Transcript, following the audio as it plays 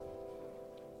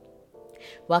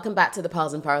Welcome back to the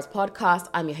Pearls and Pearls podcast.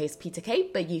 I'm your host, Peter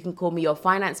Kate, but you can call me your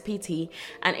finance PT.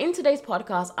 And in today's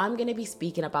podcast, I'm going to be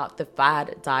speaking about the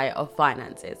Fad Diet of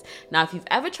Finances. Now, if you've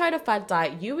ever tried a fad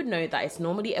diet, you would know that it's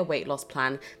normally a weight loss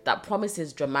plan that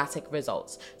promises dramatic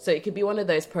results. So it could be one of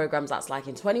those programs that's like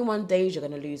in 21 days, you're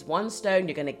going to lose 1 stone,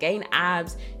 you're going to gain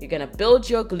abs, you're going to build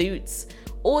your glutes.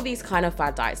 All these kind of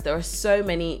fad diets. There are so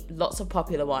many, lots of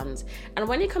popular ones. And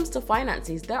when it comes to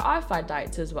finances, there are fad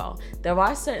diets as well. There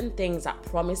are certain things that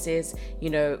promises,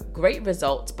 great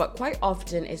results, but quite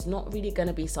often it's not really going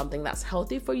to be something that's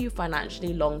healthy for you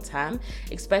financially long term,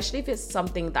 especially if it's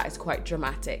something that is quite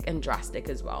dramatic and drastic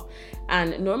as well.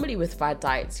 And normally with fad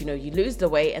diets, you lose the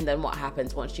weight, and then what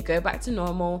happens? Once you go back to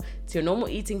your normal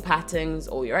eating patterns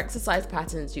or your exercise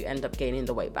patterns, you end up gaining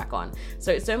the weight back on.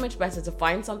 So it's so much better to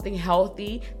find something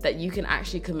healthy that you can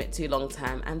actually commit to long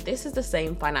term. And this is the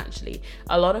same financially.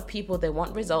 A lot of people, they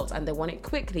want results and they want it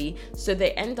quickly, so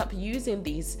they end up using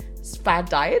these fad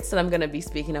diets that I'm going to be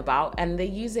speaking about, and they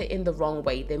use it in the wrong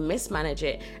way. They mismanage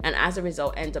it, and as a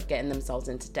result end up getting themselves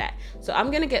into debt. So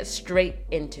I'm going to get straight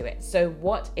into it. So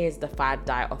what is the Fad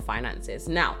Diet of Finances?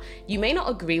 Now, you may not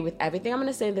agree with everything I'm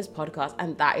going to say in this podcast,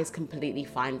 and that is completely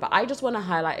fine, but I just want to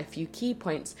highlight a few key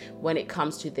points when it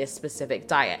comes to this specific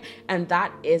diet, and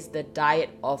that is the diet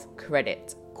of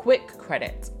credit. Quick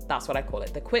credit, that's what I call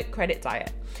it, the quick credit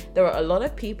diet. There are a lot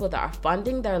of people that are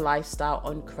funding their lifestyle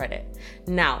on credit.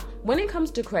 Now, when it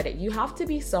comes to credit, you have to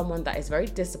be someone that is very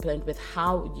disciplined with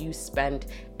how you spend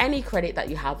any credit that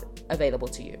you have available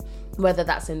to you, whether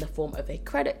that's in the form of a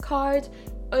credit card,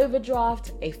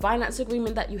 overdraft, a finance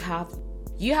agreement that you have.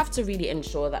 You have to really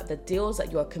ensure that the deals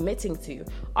that you're committing to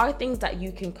are things that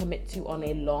you can commit to on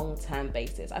a long-term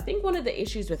basis. I think one of the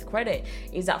issues with credit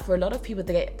is that for a lot of people,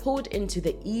 they get pulled into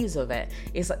the ease of it.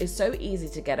 It's so easy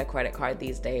to get a credit card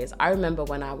these days. I remember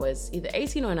when I was either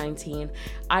 18 or 19,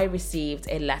 I received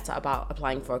a letter about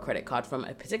applying for a credit card from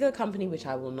a particular company, which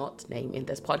I will not name in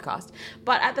this podcast.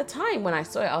 But at the time when I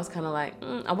saw it, I was kind of like,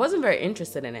 I wasn't very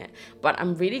interested in it. But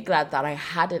I'm really glad that I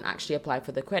hadn't actually applied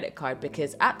for the credit card,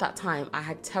 because at that time I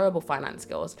had terrible finance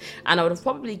skills and I would have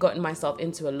probably gotten myself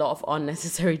into a lot of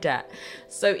unnecessary debt.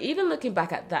 So even looking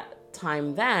back at that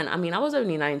time then, I was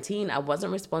only 19, I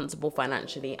wasn't responsible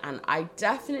financially, and I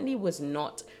definitely was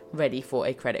not ready for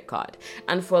a credit card.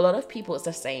 And for a lot of people, it's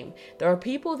the same. There are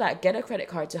people that get a credit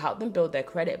card to help them build their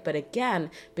credit, but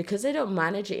again, because they don't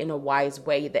manage it in a wise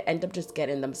way, they end up just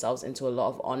getting themselves into a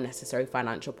lot of unnecessary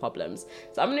financial problems.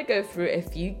 So I'm going to go through a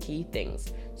few key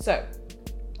things. So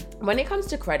when it comes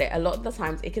to credit, a lot of the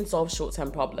times it can solve short-term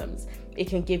problems. It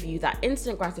can give you that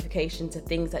instant gratification to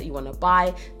things that you want to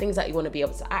buy, things that you want to be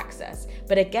able to access.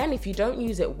 But again, if you don't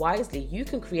use it wisely, you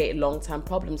can create long-term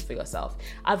problems for yourself.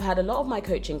 I've had a lot of my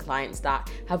coaching clients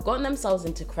that have gotten themselves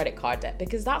into credit card debt,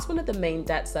 because that's one of the main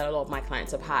debts that a lot of my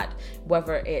clients have had.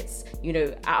 Whether it's,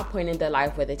 at a point in their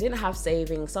life where they didn't have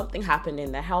savings, something happened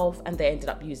in their health, and they ended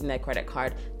up using their credit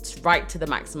card right to the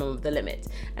maximum of the limit.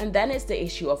 And then it's the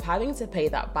issue of having to pay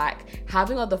that back,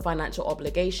 having other financial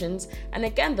obligations. And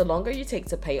again, the longer you take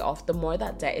to pay off, the more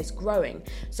that debt is growing.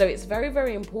 So it's very,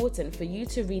 very important for you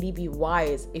to really be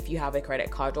wise if you have a credit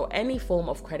card or any form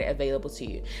of credit available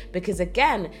to you. Because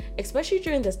again, especially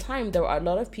during this time, there are a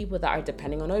lot of people that are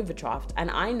depending on overdraft.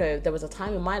 And I know there was a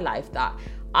time in my life that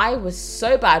I was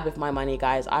so bad with my money,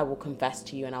 guys. I will confess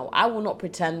to you, and I will not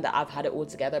pretend that I've had it all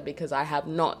together, because I have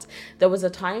not. There was a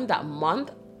time that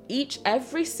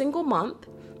every single month,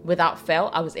 without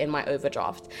fail, I was in my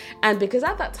overdraft. And because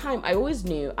at that time, I always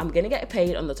knew I'm going to get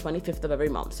paid on the 25th of every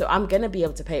month. So I'm going to be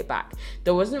able to pay it back.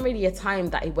 There wasn't really a time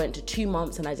that it went to 2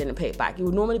 months and I didn't pay it back. It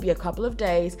would normally be a couple of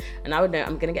days, and I would know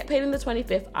I'm going to get paid on the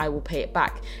 25th. I will pay it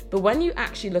back. But when you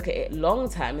actually look at it long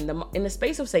term, in the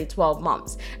space of say 12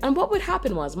 months, and what would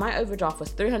happen was my overdraft was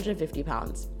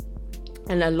 £350.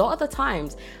 And a lot of the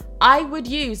times I would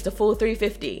use the full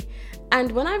 350. And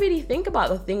when I really think about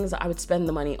the things that I would spend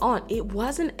the money on, it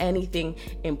wasn't anything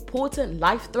important,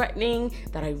 life-threatening,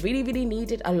 that I really, really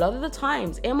needed. A lot of the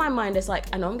times in my mind, it's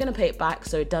like, I know I'm going to pay it back,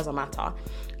 so it doesn't matter.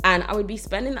 And I would be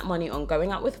spending that money on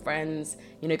going out with friends,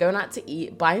 going out to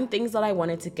eat, buying things that I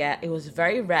wanted to get. It was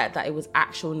very rare that it was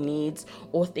actual needs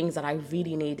or things that I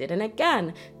really needed. And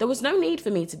again, there was no need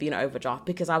for me to be in overdraft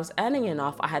because I was earning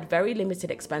enough. I had very limited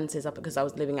expenses because I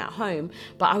was living at home,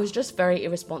 but I was just very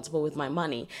irresponsible with my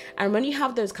money. And when you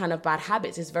have those kind of bad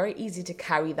habits, it's very easy to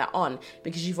carry that on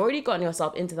because you've already gotten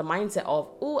yourself into the mindset of,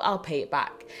 oh, I'll pay it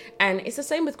back. And it's the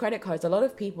same with credit cards. A lot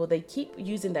of people, they keep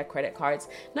using their credit cards,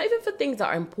 not even for things that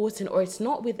are important, or it's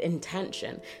not with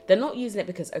intention. They're not using it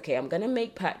because, okay, I'm going to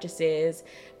make purchases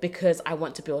because I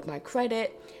want to build my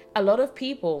credit. a lot of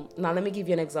people, now let me give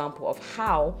you an example of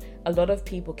how a lot of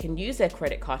people can use their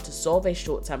credit card to solve a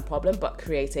short-term problem but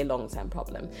create a long-term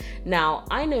problem. Now,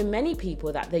 I know many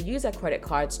people that they use their credit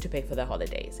cards to pay for their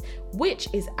holidays, which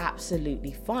is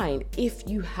absolutely fine if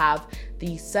you have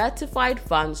the certified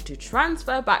funds to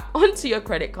transfer back onto your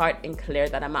credit card and clear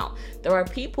that amount. There are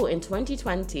people in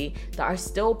 2020 that are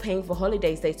still paying for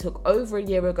holidays they took over a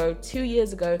year ago, 2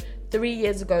 years ago, 3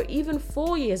 years ago, even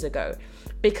 4 years ago,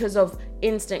 because of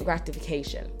instant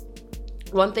gratification.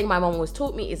 One thing my mom always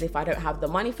taught me is if I don't have the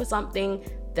money for something,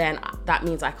 then that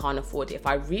means I can't afford it. If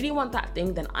I really want that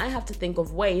thing, then I have to think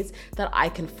of ways that I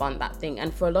can fund that thing.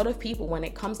 And for a lot of people, when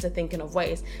it comes to thinking of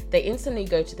ways, they instantly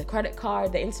go to the credit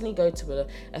card, they instantly go to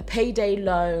a payday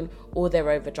loan or their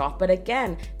overdraft. But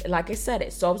again, like I said,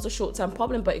 it solves the short-term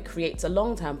problem, but it creates a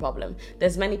long-term problem.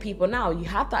 There's many people now, you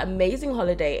had that amazing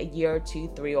holiday a year or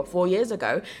 2, 3 or 4 years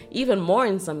ago, even more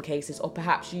in some cases, or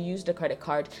perhaps you used a credit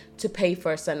card to pay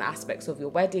for certain aspects of your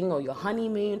wedding or your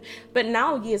honeymoon. But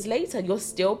now, years later, you're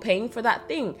still paying for that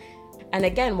thing. And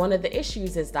again, one of the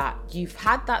issues is that you've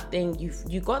had that thing,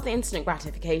 you got the instant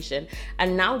gratification,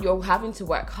 and now you're having to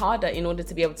work harder in order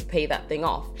to be able to pay that thing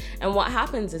off. And what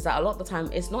happens is that a lot of the time,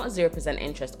 it's not 0%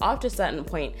 interest. After a certain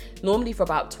point, normally for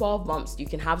about 12 months, you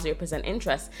can have 0%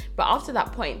 interest. But after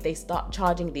that point, they start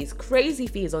charging these crazy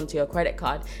fees onto your credit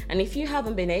card. And if you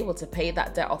haven't been able to pay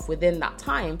that debt off within that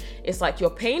time, it's like you're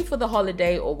paying for the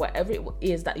holiday or whatever it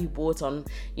is that you bought on,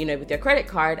 with your credit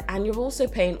card, and you're also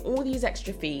paying all these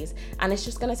extra fees. And it's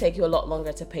just going to take you a lot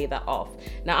longer to pay that off.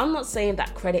 Now, I'm not saying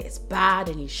that credit is bad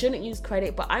and you shouldn't use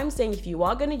credit, but I'm saying if you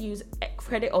are going to use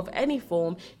credit of any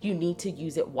form, you need to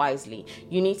use it wisely.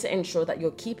 You need to ensure that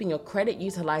you're keeping your credit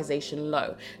utilization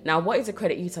low. Now, what is a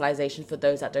credit utilization for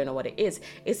those that don't know what it is?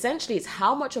 Essentially, it's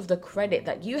how much of the credit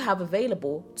that you have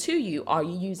available to you are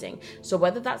you using. So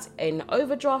whether that's an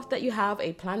overdraft that you have,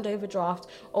 a planned overdraft,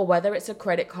 or whether it's a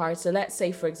credit card. So let's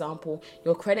say, for example,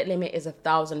 your credit limit is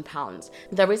 £1,000.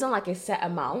 There isn't like a set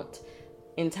amount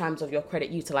in terms of your credit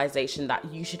utilization that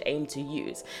you should aim to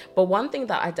use. But one thing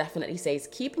that I definitely say is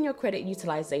keeping your credit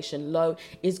utilization low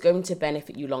is going to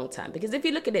benefit you long term. Because if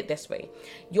you look at it this way,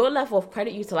 your level of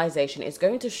credit utilization is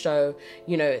going to show,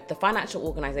 the financial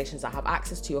organizations that have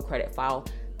access to your credit file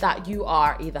that you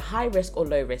are either high risk or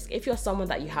low risk. If you're someone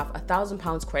that you have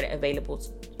 £1,000 credit available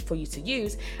for you to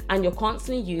use, and you're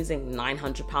constantly using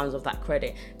 £900 of that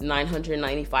credit,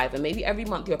 995, and maybe every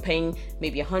month you're paying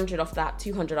maybe 100 off that,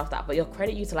 200 off that, but your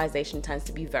credit utilization tends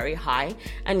to be very high.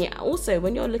 And yeah, also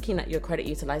when you're looking at your credit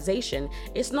utilization,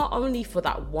 it's not only for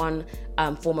that one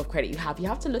form of credit you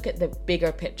have to look at the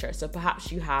bigger picture. So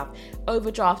perhaps you have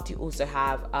overdraft, you also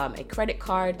have a credit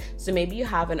card. So maybe you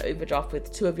have an overdraft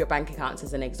with 2 of your bank accounts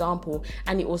as an example,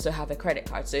 and you also have a credit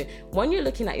card. So when you're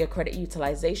looking at your credit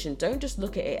utilization, don't just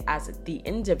look at it as the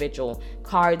individual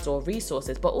cards or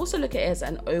resources, but also look at it as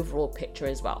an overall picture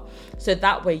as well. So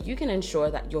that way you can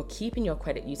ensure that you're keeping your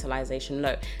credit utilization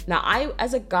low. Now,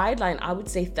 as a guideline, I would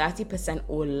say 30%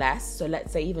 or less. So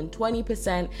let's say even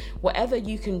 20%, whatever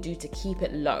you can do to keep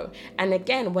it low. And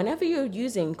again, whenever you're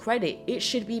using credit, it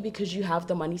should be because you have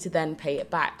the money to then pay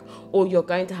it back, or you're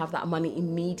going to have that money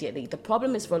immediately. The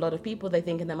problem is for a lot of people, they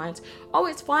think in their minds, oh,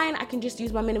 it's fine, I can just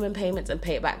use my minimum payments and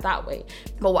pay it back that way.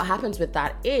 But what happens with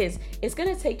that is it's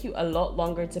going to take you a lot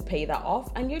longer to pay that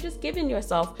off, and you're just giving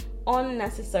yourself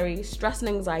unnecessary stress and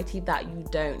anxiety that you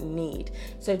don't need.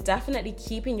 So definitely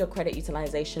keeping your credit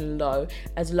utilization low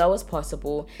as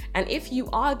possible. And if you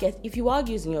are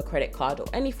using your credit card or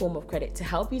any form of credit to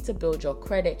help you to build your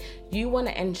credit, you want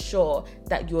to ensure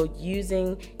that you're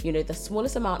using the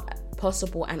smallest amount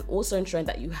possible, and also ensuring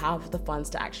that you have the funds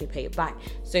to actually pay it back.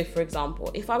 So for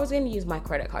example, if I was going to use my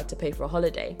credit card to pay for a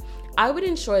holiday, I would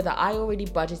ensure that I already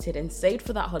budgeted and saved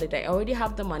for that holiday. I already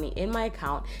have the money in my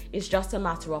account. It's just a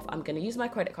matter of I'm going to use my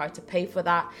credit card to pay for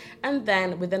that, and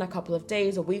then within a couple of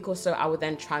days, a week or so, I would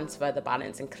then transfer the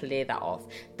balance and clear that off.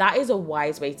 That is a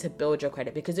wise way to build your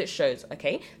credit, because it shows,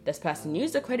 okay, this person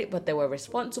used the credit, but they were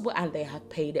responsible and they have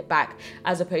paid it back,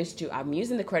 as opposed to I'm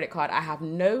using the credit card, I have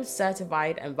no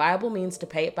certified and viable means to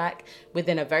pay it back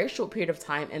within a very short period of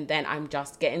time, and then I'm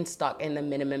just getting stuck in the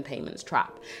minimum payments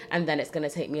trap, and then it's going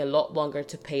to take me a lot longer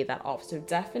to pay that off. So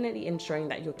definitely ensuring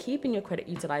that you're keeping your credit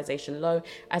utilization low.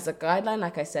 As a guideline,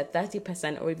 like I said,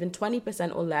 30% or even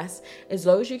 20% or less, as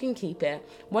low as you can keep it.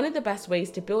 One of the best ways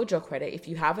to build your credit, if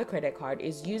you have a credit card,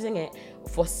 is using it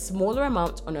for smaller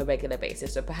amounts on a regular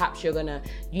basis. So perhaps you're going to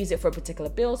use it for a particular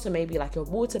bill, so maybe like your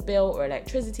water bill or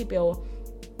electricity bill.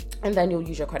 and then you'll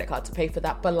use your credit card to pay for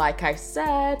that. But like I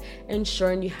said,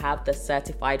 ensuring you have the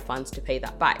certified funds to pay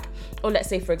that back. Or let's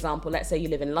say, for example, let's say you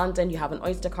live in London, you have an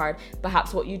Oyster card.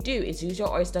 Perhaps what you do is use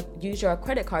your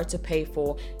credit card to pay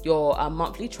for your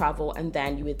monthly travel, and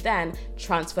then you would then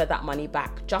transfer that money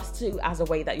back as a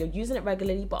way that you're using it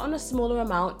regularly, but on a smaller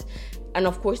amount. And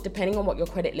of course, depending on what your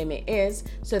credit limit is,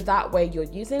 so that way you're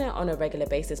using it on a regular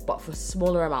basis, but for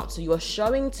smaller amounts. So you're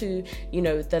showing to,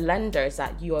 the lenders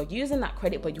that you are using that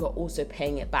credit, but you are also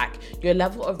paying it back. Your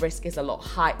level of risk is a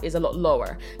lot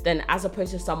lower than as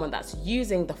opposed to someone that's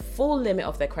using the full limit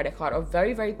of their credit card or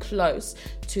very, very close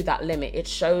to that limit. It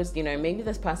shows, maybe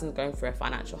this person's going through a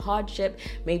financial hardship.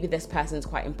 Maybe this person's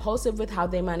quite impulsive with how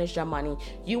they manage their money.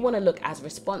 You want to look as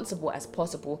responsible as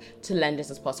possible to lenders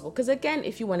as possible. Because again,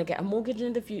 if you want to get a mortgage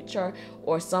in the future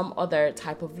or some other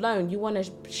type of loan, you want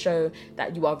to show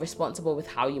that you are responsible with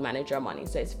how you manage your money.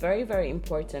 So it's very, very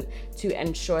important to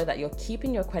ensure that you're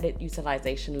keeping your credit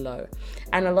utilization low.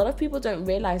 And a lot of people don't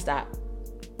realize that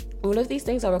all of these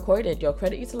things are recorded. Your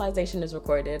credit utilization is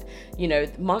recorded.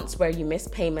 Months where you miss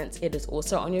payments, it is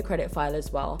also on your credit file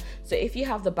as well. So if you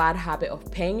have the bad habit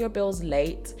of paying your bills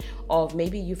late, of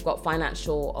maybe you've got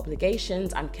financial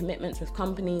obligations and commitments with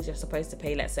companies, you're supposed to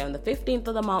pay, let's say on the 15th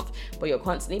of the month, but you're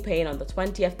constantly paying on the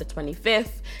 20th, the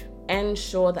 25th,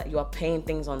 ensure that you are paying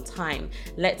things on time.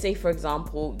 Let's say, for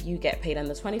example, you get paid on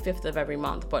the 25th of every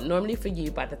month, but normally for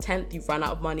you, by the 10th, you've run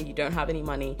out of money, you don't have any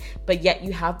money, but yet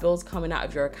you have bills coming out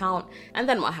of your account. And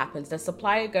then what happens? The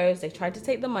supplier goes, they try to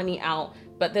take the money out,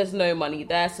 but there's no money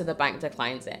there, so the bank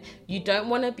declines it. You don't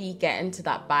want to be getting to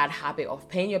that bad habit of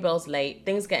paying your bills late,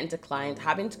 things getting declined,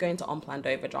 having to go into unplanned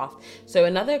overdraft. So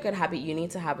another good habit you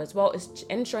need to have as well is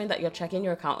ensuring that you're checking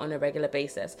your account on a regular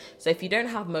basis. So if you don't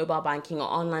have mobile banking or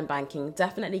online banking,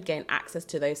 definitely gain access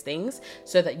to those things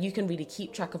so that you can really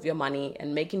keep track of your money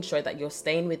and making sure that you're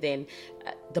staying within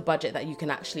the budget that you can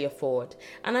actually afford.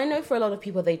 And I know for a lot of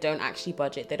people, they don't actually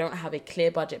budget. They don't have a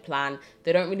clear budget plan.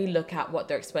 They don't really look at what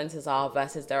their expenses are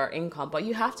versus their income. But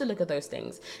you have to look at those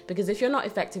things, because if you're not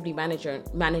effectively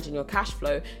managing your cash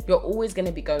flow, you're always going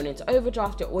to be going into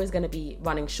overdraft. You're always going to be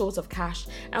running short of cash.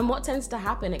 And what tends to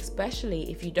happen,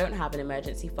 especially if you don't have an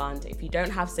emergency fund, if you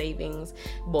don't have savings,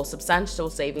 more substantial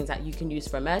savings that you can use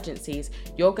for emergencies,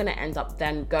 you're going to end up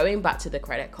then going back to the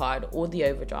credit card or the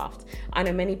overdraft. I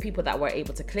know many people that were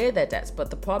able to clear their debts, but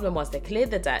the problem was they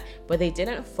cleared the debt, but they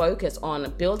didn't focus on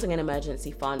building an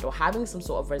emergency fund or having some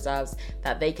sort of reserves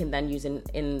that they can then use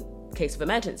in case of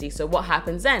emergency. So what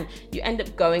happens then? You end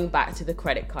up going back to the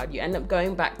credit card, you end up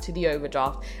going back to the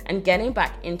overdraft and getting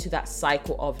back into that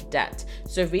cycle of debt.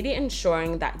 So really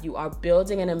ensuring that you are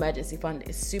building an emergency fund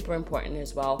is super important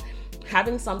as well.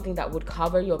 Having something that would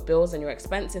cover your bills and your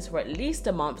expenses for at least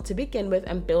a month to begin with,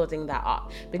 and building that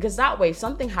up, because that way if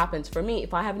something happens, for me,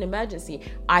 if I have an emergency,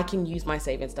 I can use my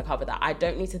savings to cover that. I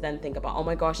don't need to then think about, oh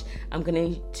my gosh, I'm gonna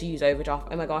need to use overdraft,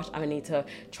 oh my gosh, I'm gonna need to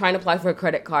try and apply for a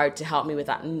credit card to help me with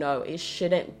that. No, it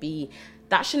shouldn't be.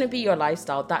 That shouldn't be your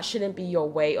lifestyle. That shouldn't be your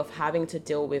way of having to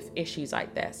deal with issues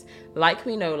like this. Like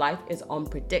we know, life is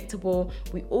unpredictable.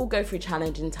 We all go through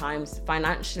challenging times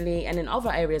financially and in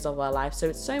other areas of our life. So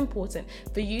it's so important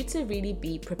for you to really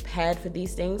be prepared for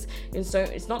these things. And so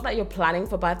it's not that you're planning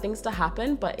for bad things to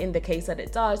happen, but in the case that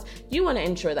it does, you want to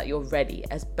ensure that you're ready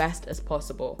as best as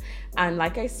possible. And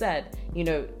like I said,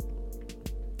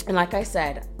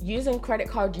 using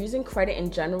credit in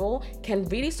general can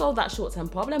really solve that short-term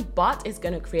problem, but it's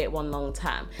going to create one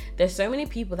long-term. There's so many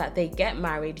people that they get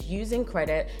married using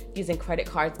credit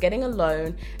cards, getting a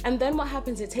loan, and then what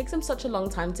happens? It takes them such a long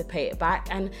time to pay it back,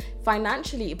 and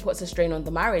financially it puts a strain on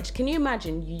the marriage. Can you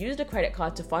imagine you used a credit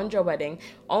card to fund your wedding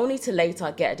only to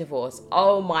later get a divorce?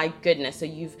 Oh my goodness. So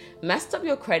you've messed up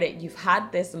your credit. You've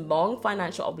had this long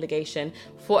financial obligation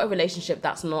for a relationship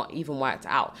that's not even worked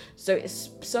out. So it's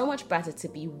so much better to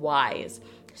be wise,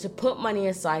 to put money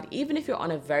aside, even if you're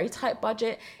on a very tight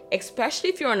budget. Especially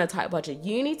if you're on a tight budget,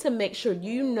 you need to make sure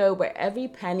you know where every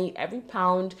penny, every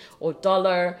pound or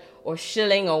dollar or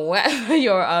shilling or whatever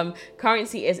your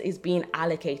currency is being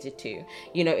allocated to.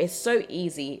 It's so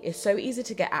easy. It's so easy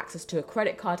to get access to a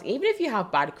credit card. Even if you have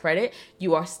bad credit,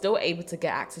 you are still able to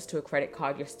get access to a credit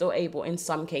card. You're still able, in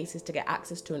some cases, to get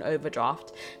access to an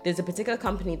overdraft. There's a particular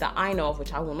company that I know of,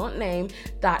 which I will not name,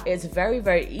 that is very,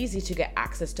 very easy to get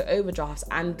access to overdrafts,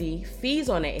 and the fees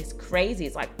on it is crazy.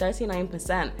 It's like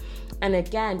 39%. And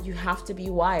again, you have to be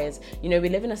wise. We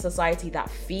live in a society that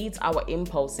feeds our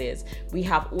impulses. We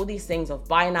have all these things of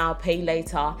buy now, pay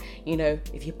later.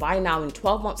 If you buy now in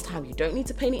 12 months time, you don't need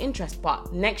to pay any interest,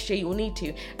 but next year you'll need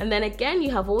to. And then again,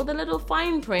 you have all the little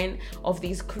fine print of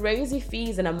these crazy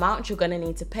fees and amounts you're going to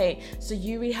need to pay. So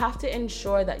you really have to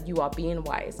ensure that you are being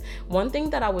wise. One thing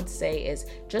that I would say is,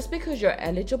 just because you're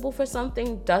eligible for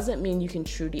something doesn't mean you can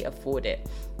truly afford it.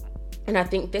 And I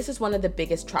think this is one of the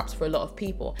biggest traps for a lot of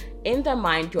people. In their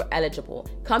mind, you're eligible.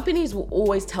 Companies will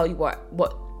always tell you what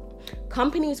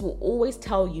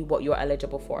you're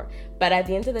eligible for. But at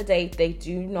the end of the day, they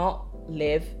do not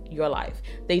live your life.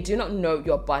 They do not know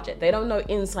your budget. They don't know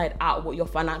inside out what your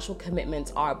financial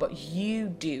commitments are, but you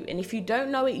do. And if you don't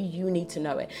know it, you need to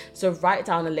know it. So write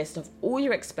down a list of all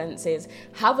your expenses,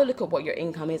 have a look at what your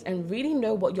income is, and really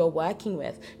know what you're working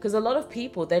with. Because a lot of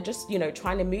people, they're just,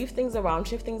 trying to move things around,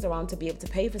 shift things around to be able to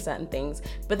pay for certain things,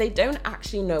 but they don't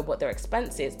actually know what their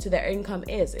expenses to their income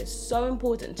is. It's so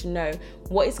important to know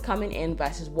what is coming in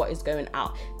versus what is going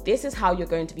out. This is how you're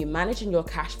going to be managing your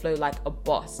cash flow like a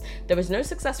boss. There is no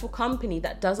successful company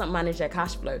that doesn't manage their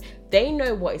cash flow. They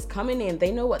know what is coming in.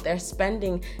 They know what they're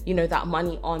spending, that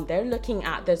money on. They're looking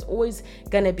at, there's always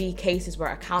going to be cases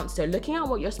where accounts, they're looking at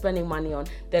what you're spending money on.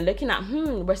 They're looking at,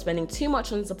 we're spending too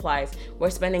much on supplies. We're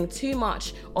spending too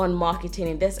much on marketing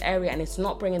in this area, and it's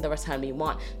not bringing the return we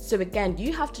want. So again,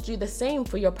 you have to do the same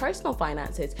for your personal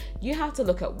finances. You have to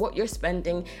look at what you're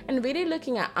spending and really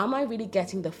looking at, am I really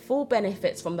getting the full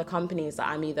benefits from the companies that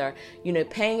I'm either,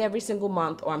 paying every single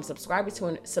month, or I'm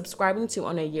subscribing to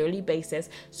on a yearly basis.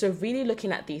 So really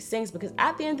looking at these things, because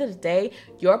at the end of the day,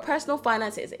 your personal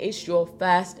finances is your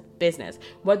first business.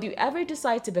 Whether you ever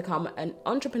decide to become an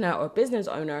entrepreneur or business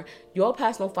owner, your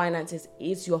personal finances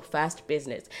is your first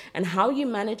business, and how you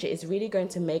manage it is really going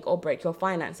to make or break your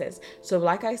finances. So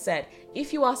like I said,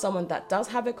 if you are someone that does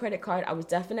have a credit card, I would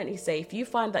definitely say, if you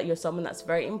find that you're someone that's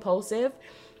very impulsive,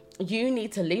 you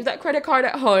need to leave that credit card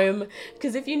at home.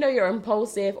 Because if you're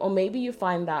impulsive, or maybe you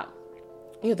find that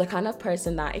you're the kind of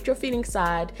person that if you're feeling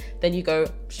sad, then you go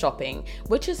shopping,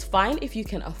 which is fine if you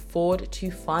can afford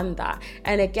to fund that.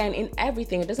 And again, in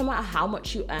everything, it doesn't matter how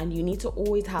much you earn, you need to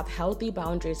always have healthy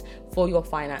boundaries for your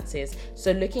finances.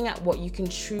 So looking at what you can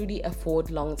truly afford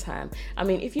long term. I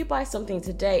mean, if you buy something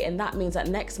today and that means that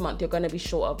next month you're going to be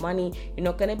short of money, you're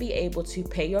not going to be able to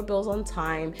pay your bills on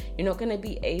time, you're not going to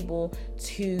be able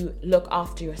to look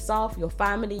after yourself, your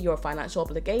family, your financial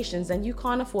obligations, then you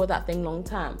can't afford that thing long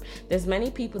term. There's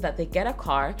many people that they get a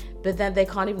car, but then they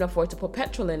can't even afford to put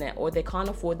petrol in it, or they can't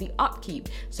afford the upkeep.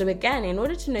 So again, in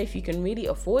order to know if you can really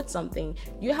afford something,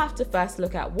 you have to first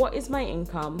look at, what is my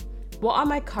income? What are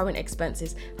my current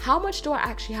expenses? How much do I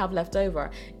actually have left over?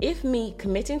 If me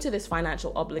committing to this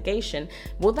financial obligation,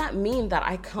 will that mean that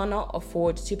I cannot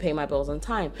afford to pay my bills on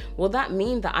time? Will that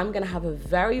mean that I'm going to have a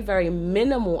very, very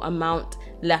minimal amount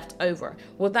left over?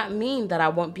 Will that mean that I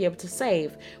won't be able to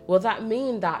save? Will that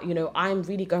mean that, I'm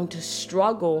really going to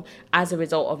struggle as a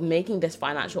result of making this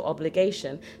financial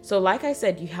obligation? So like I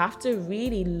said, you have to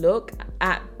really look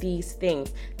at these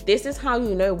things. This is how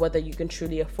you know whether you can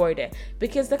truly afford it.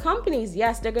 Because the companies,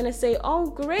 yes, they're going to say,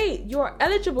 oh, great, you're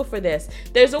eligible for this.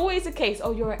 There's always a case,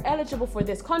 oh, you're eligible for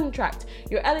this contract.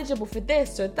 You're eligible for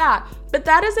this or that. But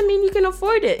that doesn't mean you can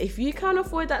afford it. If you can't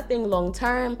afford that thing long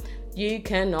term, you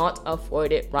cannot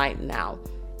afford it right now.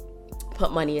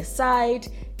 Put money aside,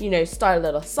 start a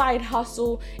little side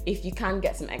hustle. If you can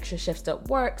get some extra shifts at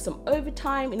work, some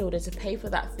overtime in order to pay for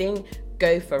that thing,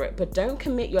 go for it. But don't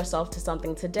commit yourself to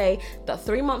something today that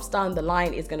 3 months down the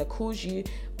line is going to cause you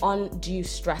undue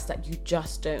stress that you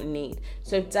just don't need.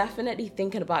 So definitely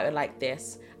thinking about it like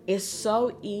this. It's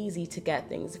so easy to get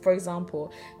things. For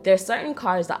example, there are certain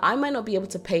cars that I might not be able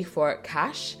to pay for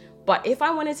cash, but if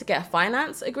I wanted to get a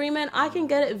finance agreement, I can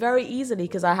get it very easily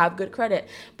because I have good credit.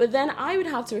 But then I would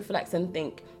have to reflect and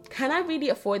think, can I really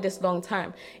afford this long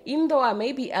term? Even though I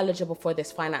may be eligible for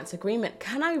this finance agreement,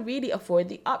 can I really afford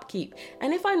the upkeep?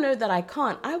 And if I know that I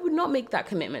can't, I would not make that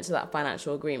commitment to that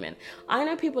financial agreement. I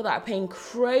know people that are paying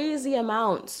crazy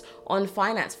amounts on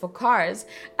finance for cars,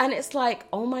 and it's like,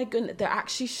 oh my goodness, they're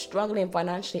actually struggling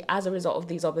financially as a result of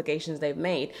these obligations they've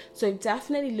made. So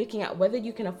definitely looking at whether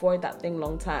you can afford that thing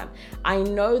long term. I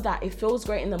know that it feels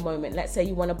great in the moment. Let's say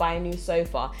you want to buy a new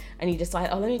sofa and you decide,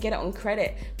 oh, let me get it on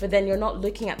credit, but then you're not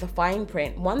looking at the fine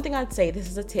print. One thing I'd say, this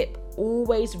is a tip,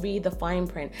 always read the fine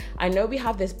print. I know we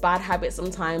have this bad habit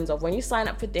sometimes of when you sign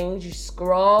up for things, you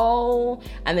scroll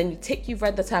and then you tick you've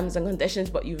read the terms and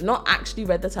conditions, but you've not actually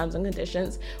read the terms and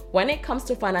conditions. When it comes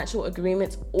to financial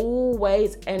agreements,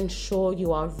 always ensure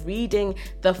you are reading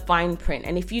the fine print.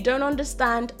 And if you don't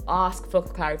understand, ask for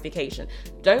clarification.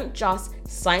 Don't just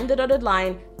sign the dotted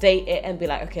line, date it and be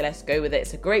like, okay, let's go with it.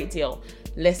 It's a great deal.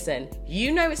 Listen,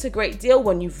 you know it's a great deal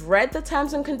when you've read the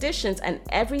terms and conditions and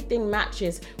everything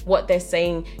matches what they're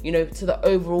saying, to the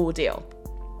overall deal.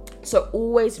 So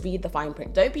always read the fine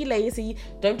print. Don't be lazy.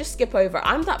 Don't just skip over.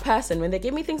 I'm that person. When they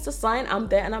give me things to sign, I'm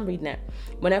there and I'm reading it.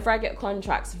 Whenever I get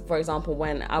contracts, for example,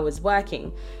 when I was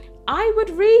working, I would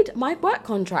read my work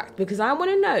contract because I want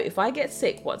to know if I get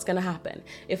sick, what's going to happen.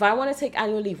 If I want to take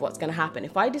annual leave, what's going to happen.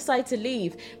 If I decide to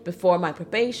leave before my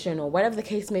probation or whatever the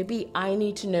case may be, I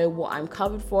need to know what I'm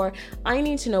covered for. I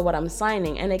need to know what I'm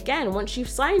signing. And again, once you've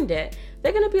signed it,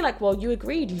 they're going to be like, well, you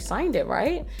agreed, you signed it,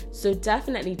 right? So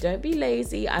definitely don't be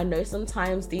lazy. I know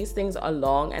sometimes these things are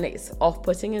long and it's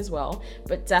off-putting as well,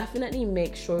 but definitely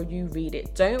make sure you read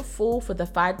it. Don't fall for the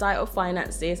Fad Diet of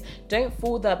Finances. Don't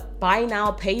fall the buy now,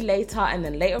 pay later, and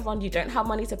then later on you don't have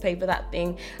money to pay for that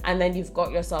thing. And then you've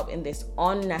got yourself in this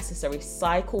unnecessary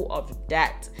cycle of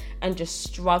debt and just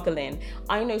struggling.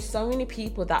 I know so many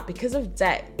people that because of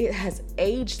debt, it has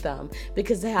aged them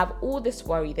because they have all this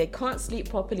worry. They can't sleep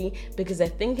properly because they're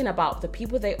thinking about the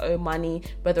people they owe money,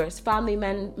 whether it's family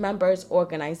members,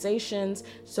 organizations.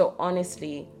 So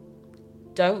honestly,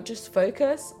 don't just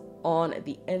focus on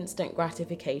the instant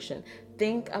gratification.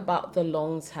 Think about the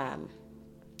long term.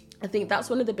 I think that's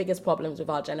one of the biggest problems with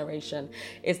our generation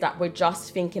is that we're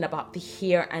just thinking about the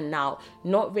here and now,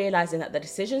 not realizing that the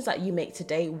decisions that you make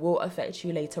today will affect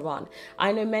you later on.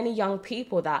 I know many young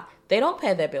people that they don't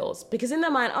pay their bills because in their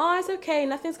mind, oh, it's okay,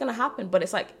 nothing's going to happen. But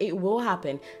it's like, it will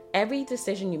happen. Every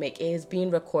decision you make is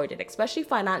being recorded, especially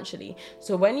financially.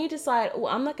 So when you decide, oh,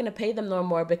 I'm not going to pay them no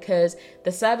more because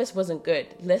the service wasn't good,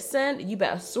 listen, you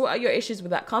better sort out your issues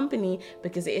with that company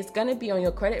because it's going to be on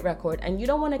your credit record. And you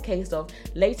don't want a case of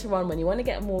later on when you want to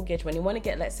get a mortgage, when you want to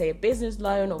get, let's say, a business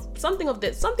loan or something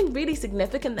really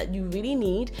significant that you really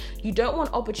need. You don't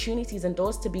want opportunities and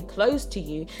doors to be closed to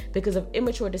you because of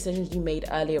immature decisions you made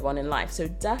earlier on in life. So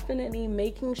definitely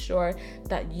making sure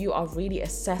that you are really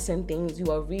assessing things, you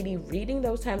are really reading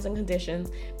those terms and conditions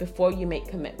before you make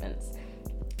commitments.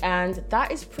 And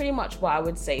that is pretty much what I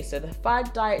would say. So the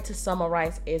Fad Diet, to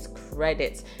summarize, is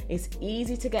credit. It's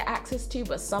easy to get access to,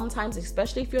 but sometimes,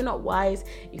 especially if you're not wise,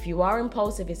 if you are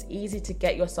impulsive, it's easy to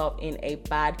get yourself in a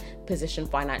bad position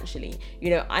financially.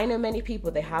 I know many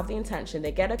people, they have the intention,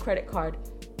 they get a credit card,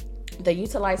 they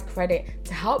utilize credit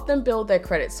to help them build their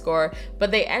credit score, but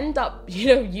they end up,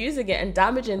 using it and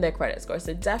damaging their credit score.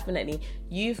 So definitely,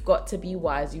 you've got to be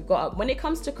wise. When it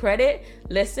comes to credit,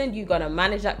 listen, you got to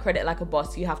manage that credit like a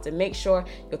boss. You have to make sure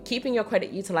you're keeping your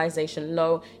credit utilization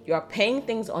low. You are paying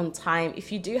things on time.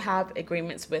 If you do have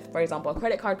agreements with, for example, a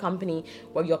credit card company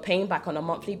where you're paying back on a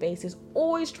monthly basis,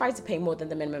 always try to pay more than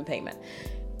the minimum payment.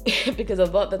 Because a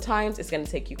lot of the times it's going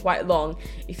to take you quite long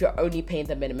if you're only paying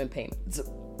the minimum payment.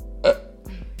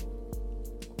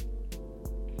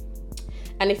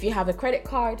 And if you have a credit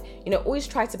card, always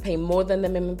try to pay more than the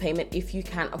minimum payment if you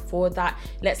can't afford that.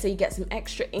 Let's say you get some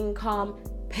extra income,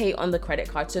 pay on the credit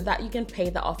card so that you can pay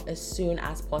that off as soon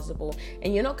as possible.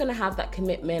 And you're not going to have that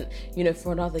commitment,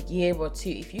 for another year or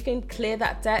two. If you can clear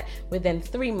that debt within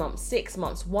 3 months, 6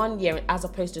 months, 1 year, as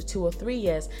opposed to 2 or 3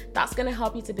 years, that's going to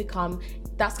help you to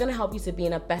be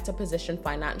in a better position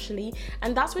financially.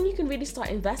 And that's when you can really start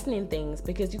investing in things,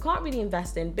 because you can't really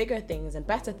invest in bigger things and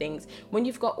better things when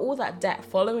you've got all that debt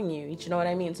following you. Do you know what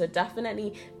I mean? So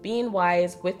definitely being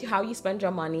wise with how you spend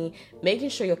your money, making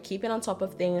sure you're keeping on top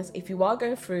of things. If you are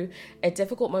going through a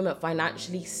difficult moment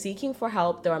financially, seeking for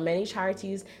help, there are many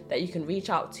charities that you can reach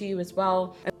out to as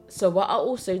well. So what I'll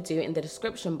also do in the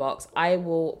description box, I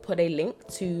will put a link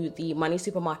to the Money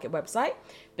Supermarket website,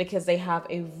 because they have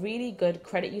a really good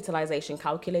credit utilization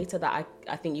calculator that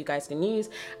I think you guys can use,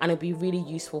 and it'll be really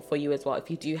useful for you as well if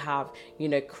you do have,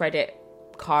 credit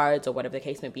cards or whatever the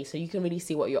case may be, so you can really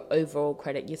see what your overall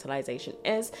credit utilization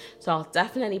is. So I'll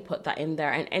definitely put that in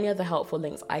there, and any other helpful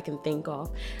links I can think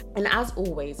of. And as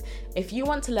always, if you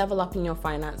want to level up in your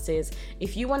finances,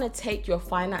 if you want to take your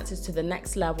finances to the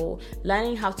next level,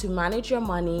 learning how to manage your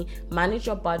money, manage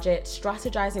your budget,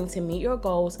 strategizing to meet your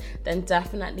goals, then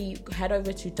definitely head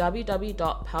over to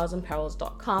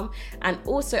www.pelsandperils.com. And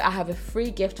also, I have a free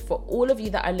gift for all of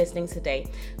you that are listening today.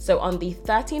 So on the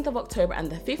 13th of October and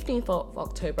the 15th of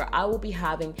October, I will be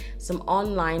having some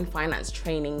online finance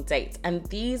training dates, and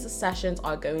these sessions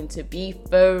are going to be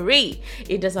free.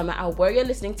 It doesn't matter where you're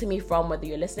listening to me from, whether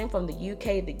you're listening from the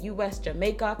UK, the US,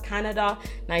 Jamaica, Canada,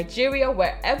 Nigeria,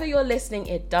 wherever you're listening,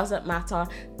 it doesn't matter.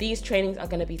 These trainings are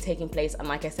going to be taking place, and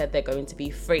like I said, they're going to be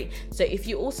free. So if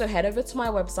you also head over to my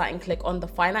website and click on the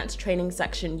finance training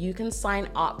section, you can sign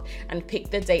up and pick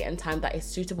the date and time that is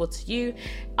suitable to you.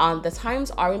 The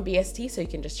times are in BST, so you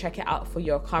can just check it out for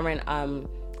your current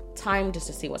time just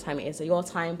to see what time it is at your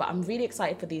time. But I'm really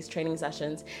excited for these training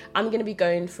sessions. I'm going to be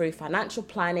going through financial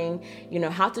planning,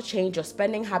 how to change your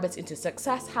spending habits into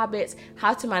success habits,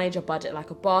 how to manage a budget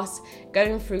like a boss,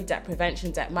 going through debt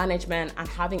prevention, debt management, and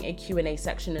having a Q&A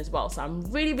section as well. So I'm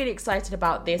really, really excited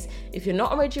about this. If you're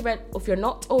not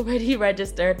already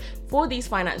registered for these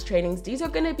finance trainings, these are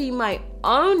going to be my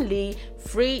only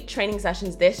free training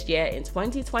sessions this year in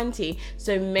 2020.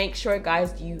 So make sure,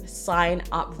 guys, you sign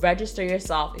up, register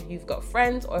yourself. If you've got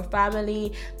friends or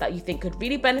family that you think could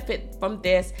really benefit from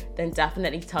this, then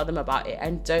definitely tell them about it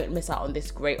and don't miss out on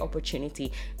this great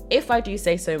opportunity, if I do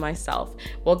say so myself.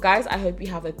 Well, guys, I hope you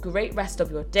have a great rest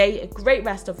of your day, a great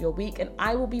rest of your week, and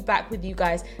I will be back with you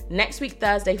guys next week,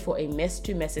 Thursday, for a Miss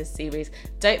to Mrs. series.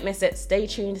 Don't miss it. Stay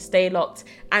tuned, stay locked,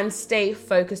 and stay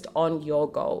focused on your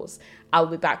goals. I'll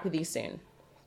be back with you soon.